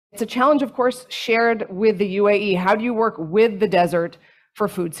It's a challenge, of course, shared with the UAE. How do you work with the desert for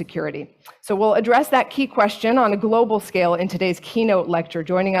food security? So we'll address that key question on a global scale in today's keynote lecture.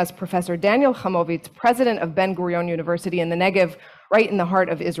 Joining us, Professor Daniel Chamovitz, president of Ben Gurion University in the Negev, right in the heart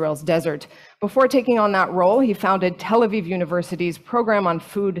of Israel's desert. Before taking on that role, he founded Tel Aviv University's program on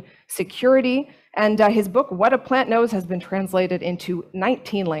food security, and his book, What a Plant Knows, has been translated into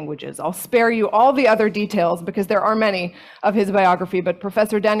 19 languages. I'll spare you all the other details because there are many of his biography, but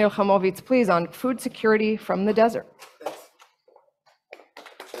Professor Daniel Chamovitz, please, on food security from the desert.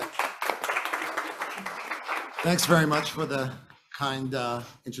 Thanks very much for the kind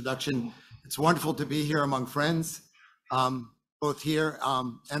introduction. It's wonderful to be here among friends, both here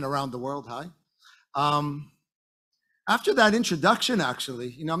and around the world. Hi. After that introduction,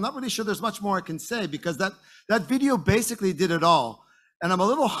 actually, I'm not really sure there's much more I can say because that video basically did it all. And I'm a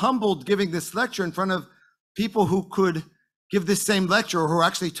little humbled giving this lecture in front of people who could give this same lecture or who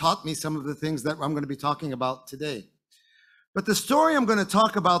actually taught me some of the things that I'm going to be talking about today. But the story I'm going to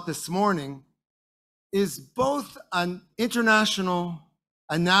talk about this morning is both an international,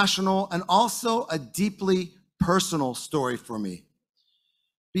 a national, and also a deeply personal story for me.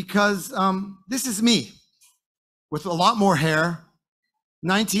 Because this is me with a lot more hair,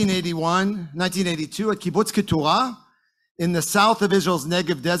 1982 at Kibbutz Keturah in the south of Israel's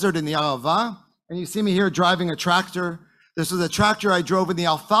Negev desert in the Arava. And you see me here driving a tractor. This was a tractor I drove in the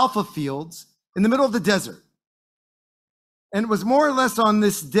alfalfa fields in the middle of the desert. And it was more or less on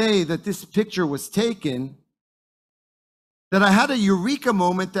this day that this picture was taken that I had a eureka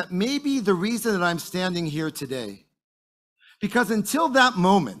moment that may be the reason that I'm standing here today. Because until that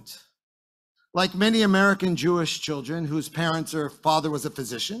moment, like many American Jewish children whose parents or father was a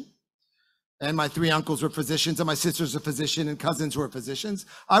physician, and my 3 uncles were physicians, and my sister's a physician, and cousins were physicians,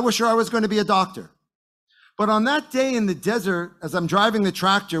 I was sure I was going to be a doctor. But on that day in the desert, as I'm driving the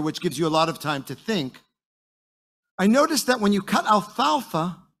tractor, which gives you a lot of time to think, I noticed that when you cut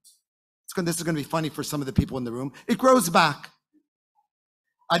alfalfa, this is going to be funny for some of the people in the room, it grows back.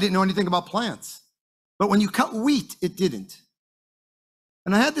 I didn't know anything about plants. But when you cut wheat, it didn't.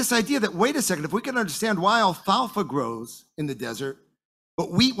 And I had this idea that, wait a second, if we can understand why alfalfa grows in the desert,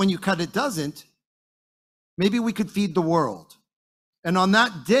 but wheat, when you cut it, doesn't, maybe we could feed the world. And on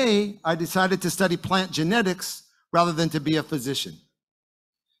that day, I decided to study plant genetics rather than to be a physician.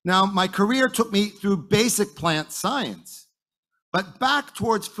 Now, my career took me through basic plant science, but back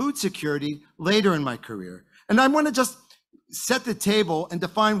towards food security later in my career. And I want to just set the table and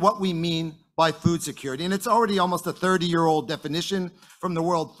define what we mean by food security. And it's already almost a 30-year-old definition from the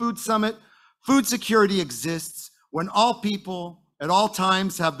World Food Summit. Food security exists when all people at all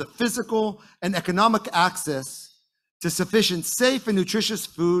times have the physical and economic access to sufficient safe and nutritious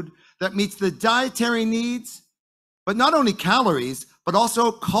food that meets the dietary needs, but not only calories, but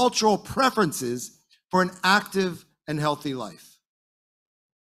also cultural preferences for an active and healthy life.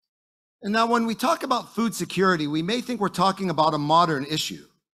 And now when we talk about food security, we may think we're talking about a modern issue,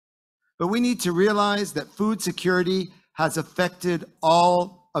 but we need to realize that food security has affected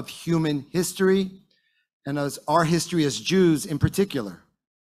all of human history, and as our history as Jews in particular,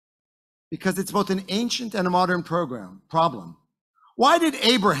 because it's both an ancient and a modern problem. Why did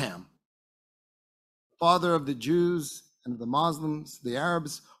Abraham, father of the Jews and the Muslims, the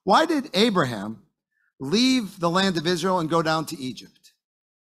Arabs, why did Abraham leave the land of Israel and go down to Egypt?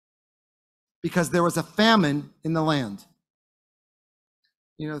 Because there was a famine in the land.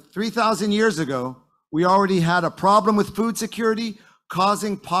 3,000 years ago, we already had a problem with food security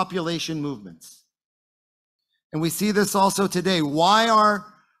causing population movements. And we see this also today. Why are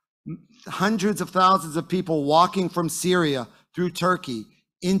hundreds of thousands of people walking from Syria through Turkey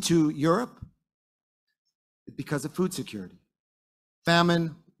into Europe? Because of food security.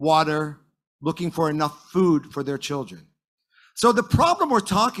 Famine, water, looking for enough food for their children. So the problem we're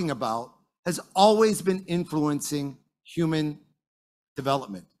talking about has always been influencing human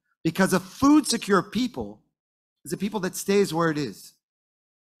development, because a food secure people is a people that stays where it is.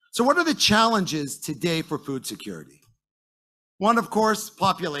 So what are the challenges today for food security? One, of course,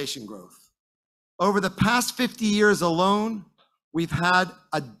 population growth. Over the past 50 years alone, we've had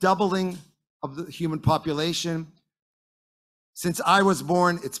a doubling of the human population. Since I was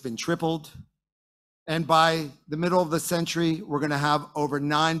born, it's been tripled. And by the middle of the century, we're going to have over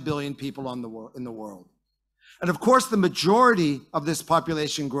 9 billion people in the world. And of course, the majority of this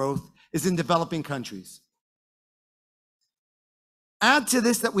population growth is in developing countries. Add to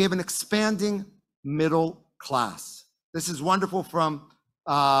this that we have an expanding middle class. This is wonderful from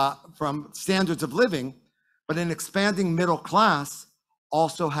standards of living, but an expanding middle class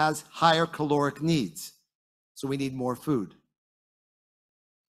also has higher caloric needs. So we need more food.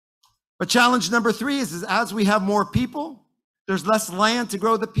 But challenge number 3 is as we have more people, there's less land to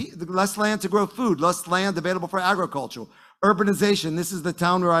grow food, less land available for agriculture. Urbanization, this is the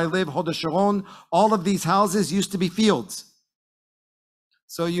town where I live, Hod Sharon. All of these houses used to be fields.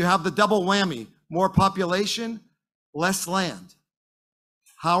 So you have the double whammy, more population, less land.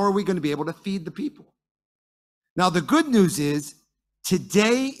 How are we going to be able to feed the people? Now, the good news is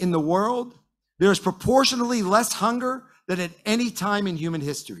today in the world, there's proportionally less hunger than at any time in human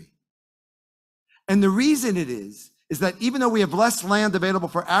history. And the reason it is that even though we have less land available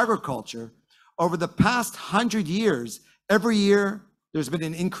for agriculture, over the past 100 years, every year, there's been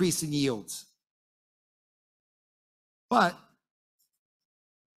an increase in yields. But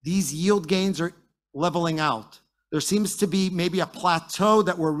these yield gains are leveling out. There seems to be maybe a plateau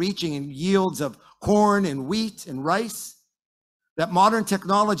that we're reaching in yields of corn and wheat and rice, that modern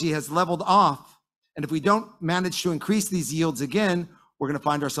technology has leveled off. And if we don't manage to increase these yields again, we're going to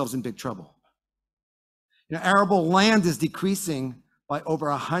find ourselves in big trouble. You know, arable land is decreasing by over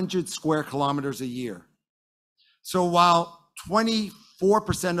 100 square kilometers a year. So while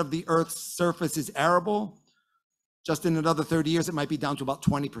 24% of the Earth's surface is arable, just in another 30 years, it might be down to about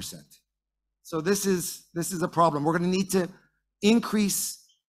 20%. So this is a problem. We're going to need to increase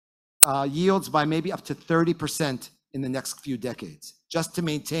yields by maybe up to 30% in the next few decades, just to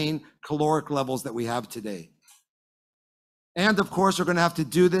maintain caloric levels that we have today. And of course, we're going to have to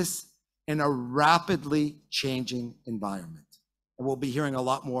do this in a rapidly changing environment. And we'll be hearing a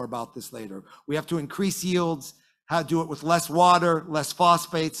lot more about this later. We have to increase yields, how to do it with less water, less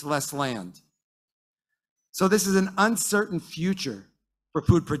phosphates, less land. So this is an uncertain future for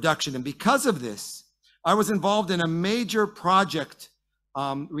food production. And because of this, I was involved in a major project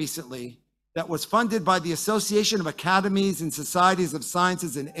recently that was funded by the Association of Academies and Societies of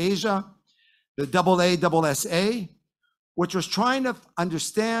Sciences in Asia, the AASA, which was trying to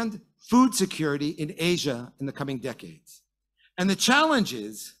understand food security in Asia in the coming decades. And the challenge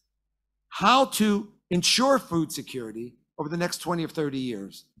is how to ensure food security over the next 20 or 30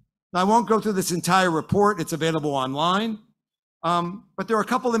 years. Now, I won't go through this entire report. It's available online. But there are a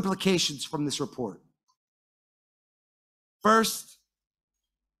couple implications from this report. First,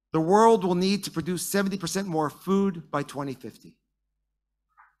 the world will need to produce 70% more food by 2050.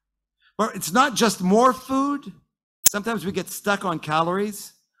 But it's not just more food. Sometimes we get stuck on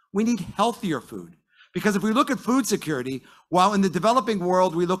calories. We need healthier food. Because if we look at food security, while in the developing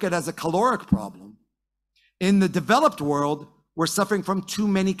world, we look at it as a caloric problem, in the developed world, we're suffering from too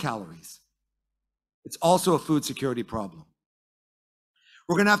many calories. It's also a food security problem.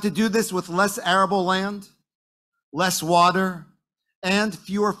 We're going to have to do this with less arable land, less water, and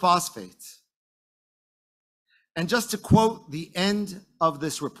fewer phosphates. And just to quote the end of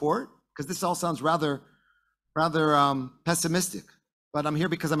this report, because this all sounds rather pessimistic, but I'm here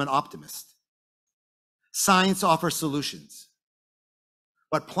because I'm an optimist. Science offers solutions,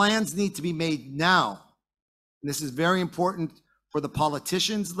 but plans need to be made now. And this is very important for the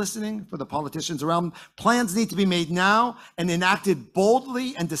politicians listening, for the politicians around. Plans need to be made now and enacted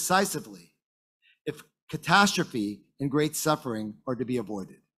boldly and decisively if catastrophe and great suffering are to be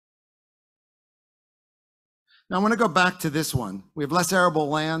avoided. Now I want to go back to this one. We have less arable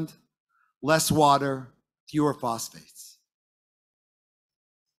land, less water, fewer phosphates.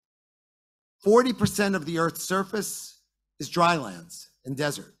 40% of the Earth's surface is dry lands and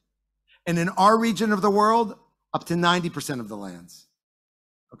desert. And in our region of the world, up to 90% of the lands,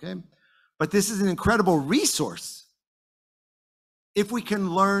 okay? But this is an incredible resource if we can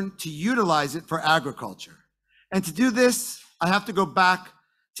learn to utilize it for agriculture. And to do this, I have to go back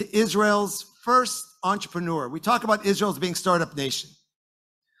to Israel's first entrepreneur. We talk about Israel as being startup nation.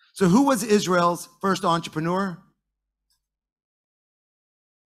 So who was Israel's first entrepreneur?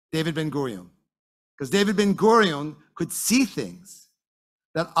 David Ben-Gurion. Because David Ben-Gurion could see things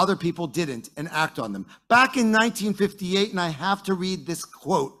that other people didn't and act on them. Back in 1958, and I have to read this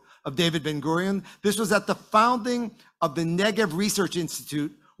quote of David Ben-Gurion. This was at the founding of the Negev Research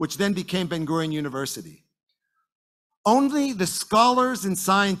Institute, which then became Ben-Gurion University. Only the scholars and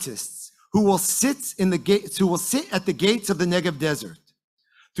scientists who will sit at the gates of the Negev Desert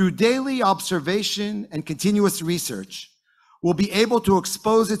through daily observation and continuous research will be able to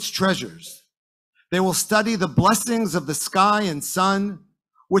expose its treasures. They will study the blessings of the sky and sun,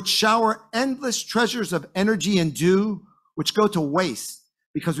 which shower endless treasures of energy and dew, which go to waste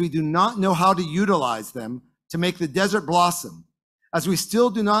because we do not know how to utilize them to make the desert blossom, as we still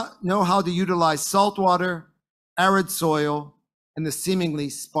do not know how to utilize salt water, arid soil, and the seemingly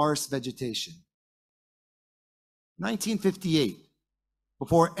sparse vegetation. 1958,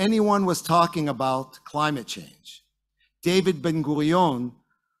 before anyone was talking about climate change, David Ben-Gurion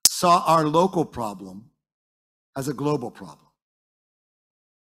saw our local problem as a global problem.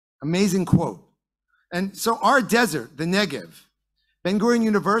 Amazing quote. And so our desert, the Negev, Ben-Gurion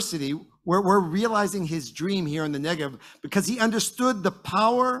University, we're realizing his dream here in the Negev because he understood the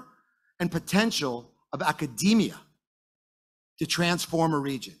power and potential of academia to transform a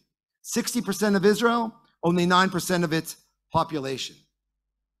region. 60% of Israel, only 9% of its population.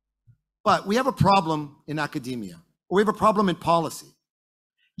 But we have a problem in academia, or we have a problem in policy.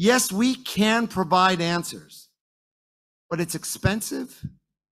 Yes, we can provide answers, but it's expensive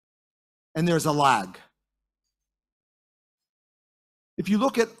and there's a lag. If you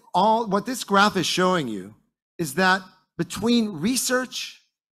look at all, what this graph is showing you is that between research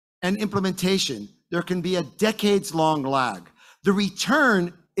and implementation, there can be a decades-long lag. The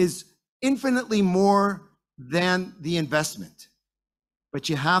return is infinitely more than the investment, but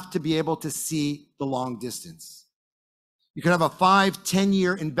you have to be able to see the long distance. You can have a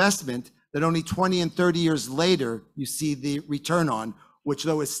 5-10-year investment that only 20 and 30 years later you see the return on, which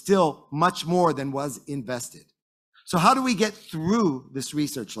though is still much more than was invested. So how do we get through this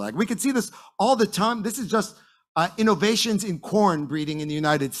research lag? We can see this all the time. This is just innovations in corn breeding in the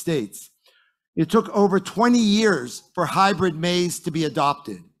United States. It took over 20 years for hybrid maize to be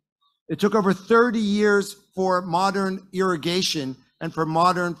adopted. It took over 30 years for modern irrigation and for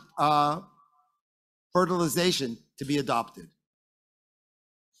modern fertilization to be adopted.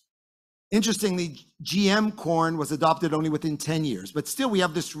 Interestingly, GM corn was adopted only within 10 years, but still we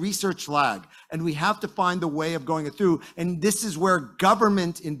have this research lag and we have to find the way of going it through. And this is where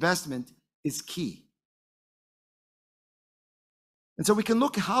government investment is key. And so we can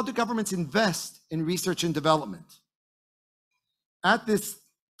look at how do governments invest in research and development. At this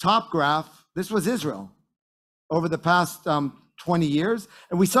top graph, this was Israel over the past 20 years.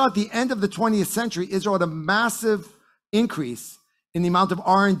 And we saw at the end of the 20th century, Israel had a massive increase in the amount of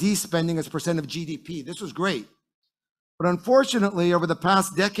R&D spending as a percent of GDP. This was great. But unfortunately, over the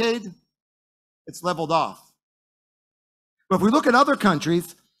past decade, it's leveled off. But if we look at other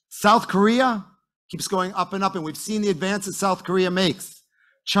countries, South Korea keeps going up and up, and we've seen the advances South Korea makes.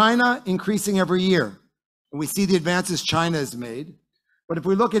 China increasing every year, and we see the advances China has made. But if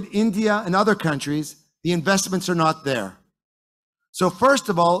we look at India and other countries, the investments are not there. So first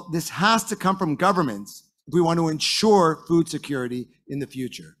of all, this has to come from governments if we want to ensure food security in the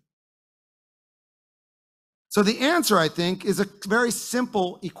future. So the answer, I think, is a very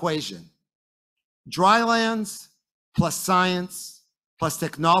simple equation. Dry lands plus science plus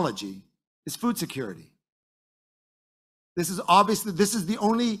technology is food security. This is obviously, this is the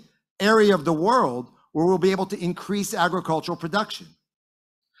only area of the world where we'll be able to increase agricultural production.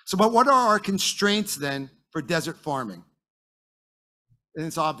 So, but what are our constraints then for desert farming? And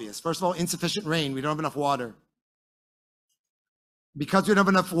it's obvious. First of all, insufficient rain. We don't have enough water. Because we don't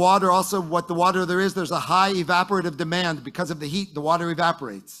have enough water, also what the water there is, there's a high evaporative demand. Because of the heat, the water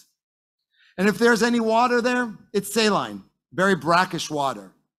evaporates. And if there's any water there, it's saline, very brackish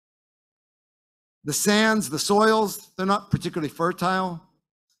water. The sands, the soils, they're not particularly fertile.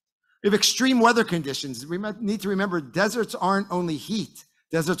 We have extreme weather conditions. We need to remember deserts aren't only heat.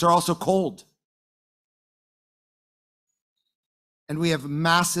 Deserts are also cold. And we have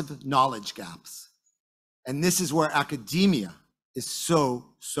massive knowledge gaps. And this is where academia is so,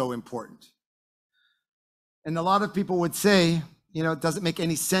 so important. And a lot of people would say, you know, it doesn't make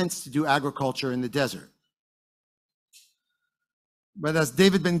any sense to do agriculture in the desert. But as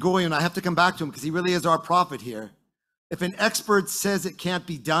David Ben-Gurion, I have to come back to him because he really is our prophet here. If an expert says it can't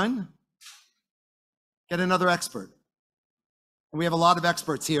be done, get another expert. And we have a lot of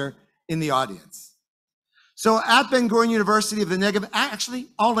experts here in the audience. So at Ben-Gurion University of the Negev, actually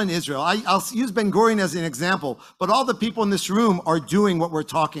all in Israel, I'll use Ben-Gurion as an example, but all the people in this room are doing what we're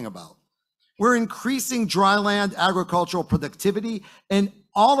talking about. We're increasing dry land agricultural productivity, and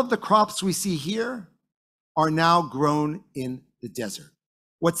all of the crops we see here are now grown in the desert.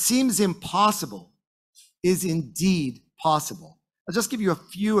 What seems impossible is indeed possible. I'll just give you a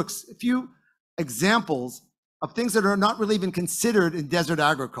few examples of things that are not really even considered in desert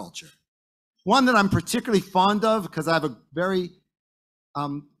agriculture. One that I'm particularly fond of because I have a very,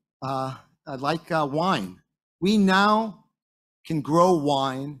 I like wine. We now can grow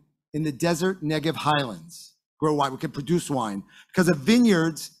wine in the desert Negev highlands. Grow wine, we can produce wine because of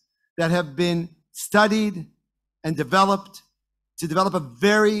vineyards that have been studied and developed to develop a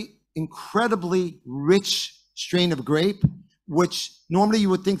very incredibly rich strain of grape, which normally you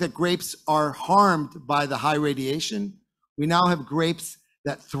would think that grapes are harmed by the high radiation. We now have grapes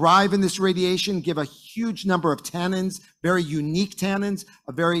that thrive in this radiation, give a huge number of tannins, very unique tannins,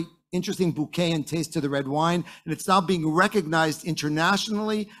 a very interesting bouquet and taste to the red wine, and it's now being recognized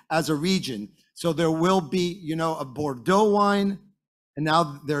internationally as a region. So there will be, you know, a Bordeaux wine, and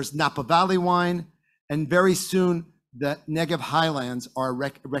now there's Napa Valley wine, and very soon the Negev Highlands are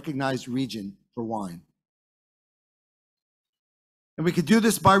a recognized region for wine. And we could do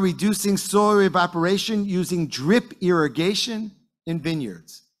this by reducing soil evaporation using drip irrigation in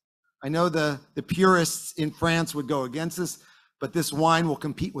vineyards. I know the purists in France would go against this, but this wine will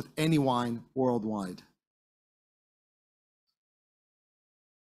compete with any wine worldwide.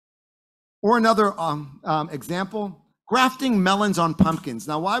 Or another example, grafting melons on pumpkins.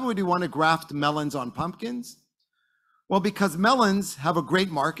 Now, why would you want to graft melons on pumpkins? Well, because melons have a great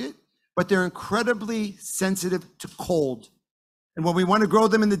market, but they're incredibly sensitive to cold. And when we want to grow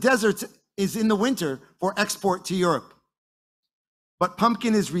them in the deserts is in the winter for export to Europe. But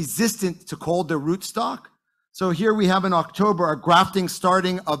pumpkin is resistant to cold, their rootstock. So here we have in October a grafting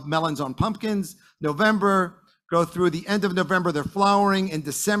starting of melons on pumpkins. November, go through the end of November, they're flowering. In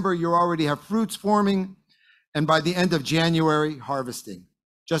December, you already have fruits forming. And by the end of January, harvesting,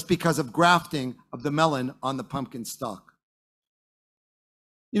 just because of grafting of the melon on the pumpkin stalk.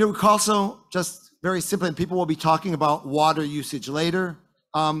 You know, we can also, just very simply, and people will be talking about water usage later,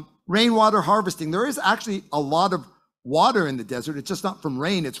 rainwater harvesting. There is actually a lot of water in the desert. It's just not from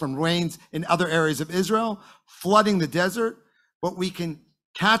rain. It's from rains in other areas of Israel, flooding the desert. But we can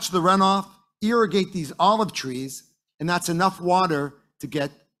catch the runoff, irrigate these olive trees, and that's enough water to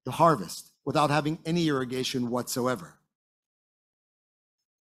get the harvest without having any irrigation whatsoever.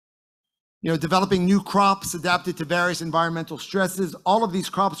 You know, developing new crops adapted to various environmental stresses. All of these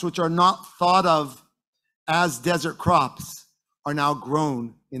crops, which are not thought of as desert crops, are now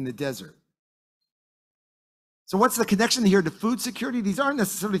grown in the desert. So what's the connection here to food security? These aren't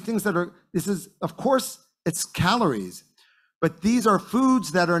necessarily things that are, this is, of course, it's calories, but these are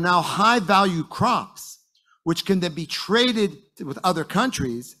foods that are now high value crops, which can then be traded with other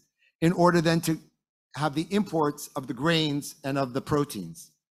countries in order then to have the imports of the grains and of the proteins.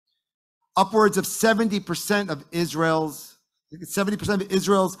 Upwards of 70% of Israel's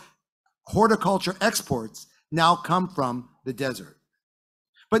horticulture exports now come from the desert.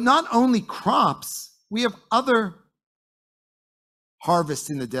 But not only crops, we have other harvests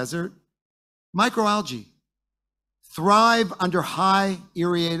in the desert. Microalgae thrive under high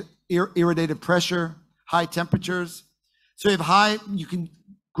irradiated pressure, high temperatures. So you can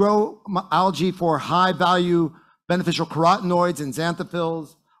grow algae for high value beneficial carotenoids and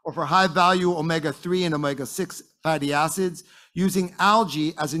xanthophylls, or for high value omega-3 and omega-6 fatty acids, using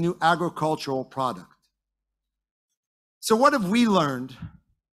algae as a new agricultural product. So what have we learned,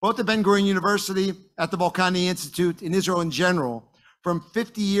 both at Ben-Gurion University, at the Volcani Institute, in Israel in general, from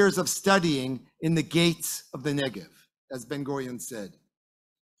 50 years of studying in the gates of the Negev, as Ben-Gurion said?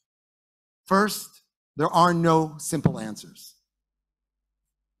 First, there are no simple answers.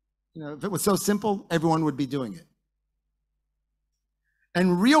 You know, if it was so simple, everyone would be doing it.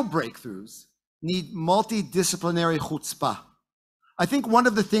 And real breakthroughs need multidisciplinary chutzpah. I think one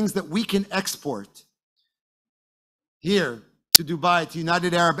of the things that we can export here to Dubai, to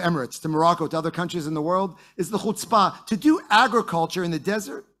United Arab Emirates, to Morocco, to other countries in the world, is the chutzpah. To do agriculture in the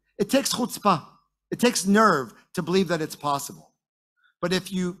desert, it takes chutzpah. It takes nerve to believe that it's possible. But if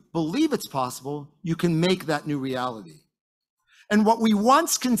you believe it's possible, you can make that new reality. And what we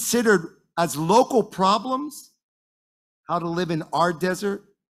once considered as local problems, how to live in our desert,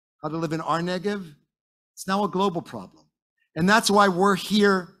 how to live in our Negev, it's now a global problem. And that's why we're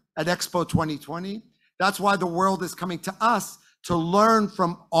here at EXPO 2020. That's why the world is coming to us to learn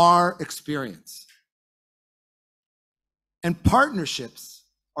from our experience. And partnerships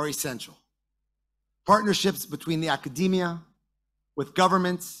are essential. Partnerships between the academia, with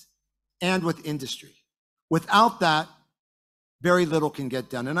governments, and with industry. Without that, very little can get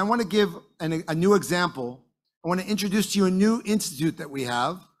done. And I want to give a new example. I want to introduce to you a new institute that we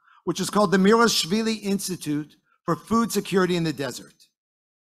have, which is called the Mirashvili Institute for Food Security in the Desert.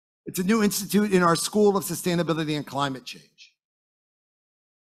 It's a new institute in our School of Sustainability and Climate Change.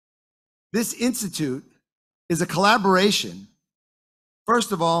 This institute is a collaboration,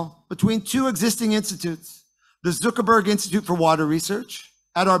 first of all, between two existing institutes, the Zuckerberg Institute for Water Research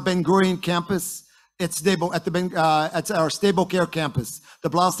at our Ben-Gurion campus, at our Stable Care campus, the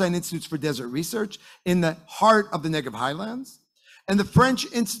Blaustein Institutes for Desert Research in the heart of the Negev Highlands, and the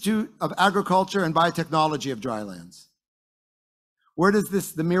French Institute of Agriculture and Biotechnology of Drylands. Where does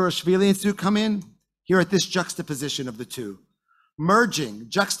the Mirashvili Institute come in? Here at this juxtaposition of the two,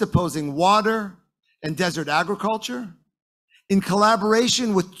 juxtaposing water and desert agriculture in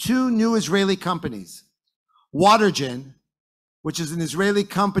collaboration with two new Israeli companies, Watergen which is an Israeli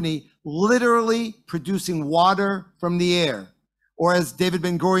company literally producing water from the air, or as David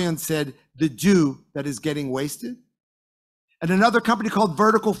Ben-Gurion said, the dew that is getting wasted. And another company called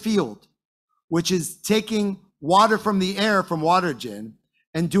Vertical Field, which is taking water from the air from WaterGen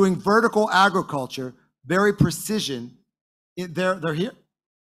and doing vertical agriculture, very precision. They're here.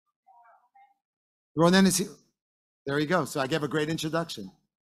 Ronen is here. There you go. So I gave a great introduction.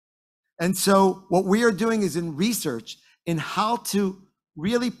 And so what we are doing is in research in how to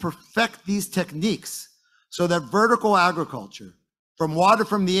really perfect these techniques so that vertical agriculture from water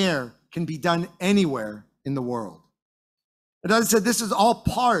from the air can be done anywhere in the world. And as I said, this is all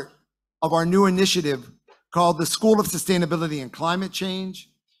part of our new initiative called the School of Sustainability and Climate Change,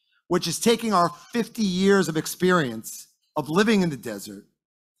 which is taking our 50 years of experience of living in the desert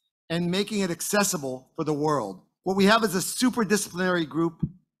and making it accessible for the world. What we have is a superdisciplinary group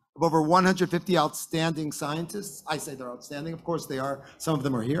of over 150 outstanding scientists. I say they're outstanding, of course they are, some of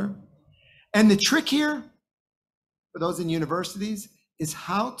them are here. And the trick here, for those in universities, is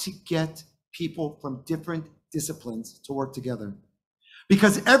how to get people from different disciplines to work together.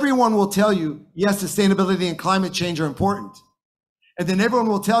 Because everyone will tell you, yes, sustainability and climate change are important. And then everyone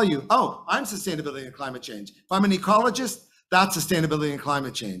will tell you, oh, I'm sustainability and climate change. If I'm an ecologist, that's sustainability and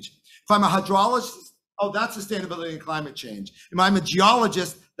climate change. If I'm a hydrologist, oh, that's sustainability and climate change. If I'm a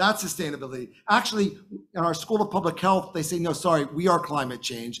geologist, that's sustainability. Actually, in our School of Public Health, they say, no, sorry, we are climate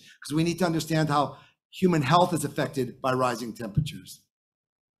change because we need to understand how human health is affected by rising temperatures.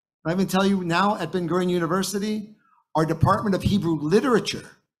 I even tell you now at Ben-Gurion University, our Department of Hebrew Literature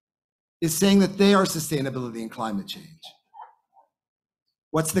is saying that they are sustainability and climate change.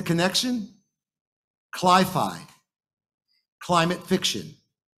 What's the connection? Cli-fi, climate fiction.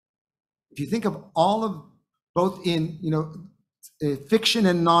 If you think of all of both in fiction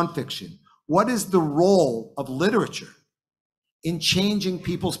and nonfiction, what is the role of literature in changing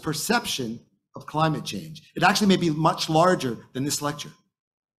people's perception of climate change? It actually may be much larger than this lecture.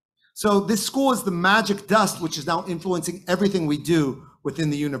 So this school is the magic dust, which is now influencing everything we do within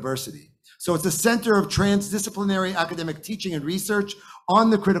the university. So it's a center of transdisciplinary academic teaching and research on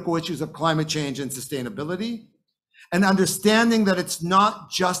the critical issues of climate change and sustainability, and understanding that it's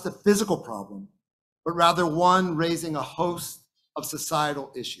not just a physical problem, but rather one raising a host of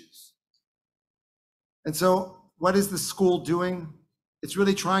societal issues. And so what is the school doing? It's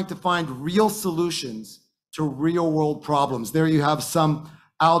really trying to find real solutions to real world problems. There you have some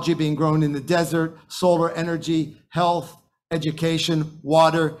algae being grown in the desert, solar energy, health, education,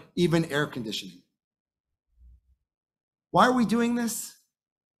 water, even air conditioning. Why are we doing this?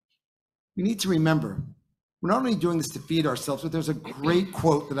 We need to remember, we're not only doing this to feed ourselves, but there's a great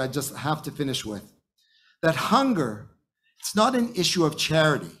quote that I just have to finish with, that hunger, it's not an issue of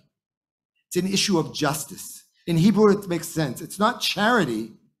charity, it's an issue of justice. In Hebrew, it makes sense. It's not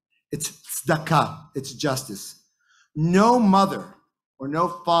charity, it's tzedakah, it's justice. No mother or no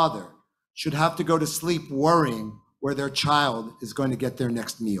father should have to go to sleep worrying where their child is going to get their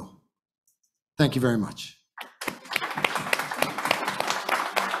next meal. Thank you very much.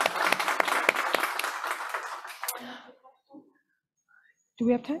 Do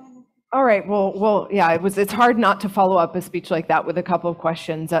we have time? All right, well, yeah, it's hard not to follow up a speech like that with a couple of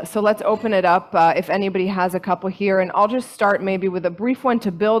questions. So let's open it up if anybody has a couple here, and I'll just start maybe with a brief one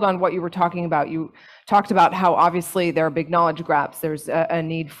to build on what you were talking about. You talked about how obviously there are big knowledge gaps. There's a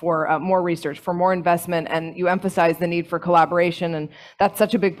need for more research, for more investment, and you emphasize the need for collaboration, and that's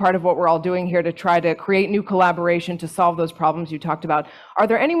such a big part of what we're all doing here to try to create new collaboration to solve those problems you talked about. Are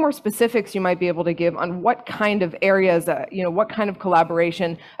there any more specifics you might be able to give on what kind of areas, what kind of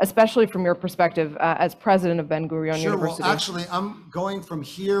collaboration, especially from your perspective as president of Ben-Gurion University? Well, actually, I'm going from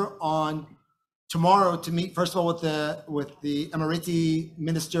here on tomorrow to meet, first of all, with the Emirati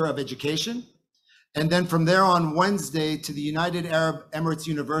Minister of Education. And then from there on Wednesday to the United Arab Emirates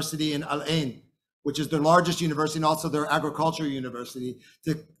University in Al Ain, which is their largest university and also their agricultural university,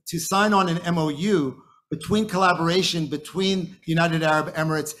 to sign on an MOU between collaboration between the United Arab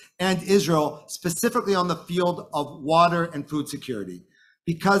Emirates and Israel, specifically on the field of water and food security.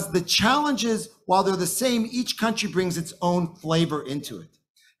 Because the challenges, while they're the same, each country brings its own flavor into it.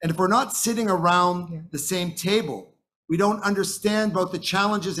 And if we're not sitting around the same table, we don't understand both the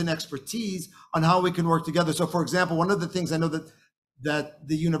challenges and expertise on how we can work together. So for example, one of the things I know that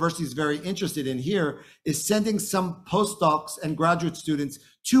the university is very interested in here is sending some postdocs and graduate students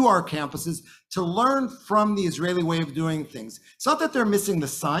to our campuses to learn from the Israeli way of doing things. It's not that they're missing the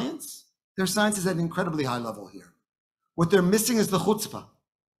science. Their science is at an incredibly high level here. What they're missing is the chutzpah.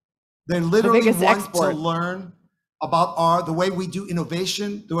 They literally want to learn about the way we do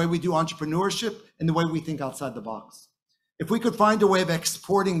innovation, the way we do entrepreneurship, and the way we think outside the box. If we could find a way of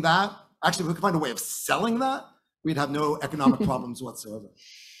exporting that, actually, if we could find a way of selling that, we'd have no economic problems whatsoever.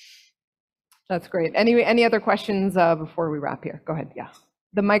 That's great. Any other questions before we wrap here? Go ahead. Yeah.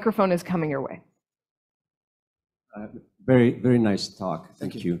 The microphone is coming your way. Very, very nice talk.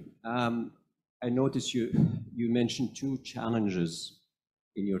 Thank Thank you. I noticed you mentioned two challenges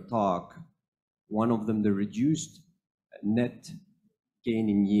in your talk. One of them, the reduced net gain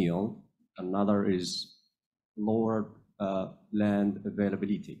in yield. Another is lower land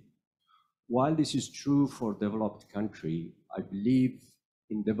availability. While this is true for developed country, I believe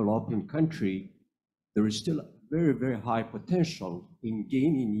in developing country, there is still very, very high potential in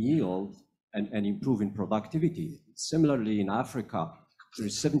gaining yield and improving productivity. Similarly, in Africa, there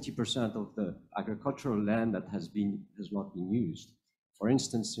is 70% of the agricultural land that has not been used. For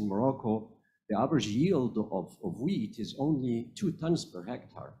instance, in Morocco, the average yield of wheat is only 2 tons per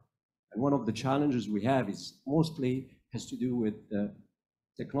hectare. And one of the challenges we have is mostly has to do with the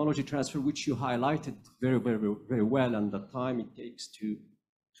technology transfer, which you highlighted very, very, very well, and the time it takes to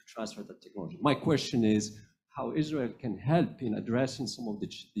transfer the technology. My question is how Israel can help in addressing some of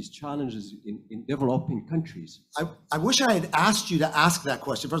these challenges in developing countries. I wish I had asked you to ask that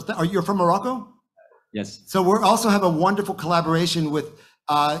question first. Are you from Morocco? Yes. So we also have a wonderful collaboration with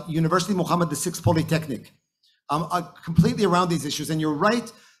University Mohammed VI Polytechnic, completely around these issues. And you're right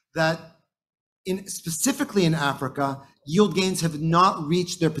that specifically in Africa, yield gains have not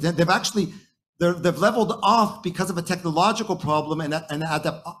reached their potential. They've leveled off because of a technological problem and an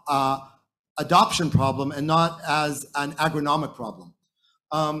adoption problem, and not as an agronomic problem.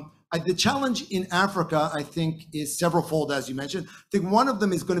 The challenge in Africa, I think, is several-fold, as you mentioned. I think one of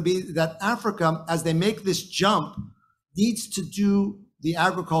them is going to be that Africa, as they make this jump, needs to do the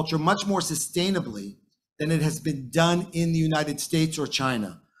agriculture much more sustainably than it has been done in the United States or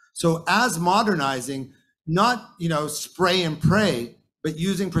China. So as modernizing, not spray and pray, but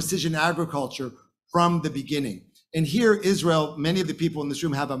using precision agriculture from the beginning. And here, Israel, many of the people in this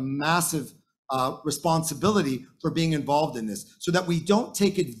room have a massive responsibility for being involved in this, so that we don't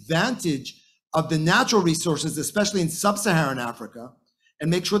take advantage of the natural resources, especially in sub-Saharan Africa, and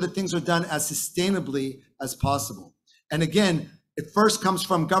make sure that things are done as sustainably as possible. And again, it first comes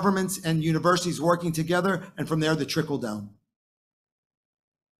from governments and universities working together, and from there, the trickle down.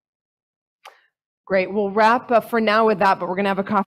 Great. We'll wrap up for now with that, but we're going to have a coffee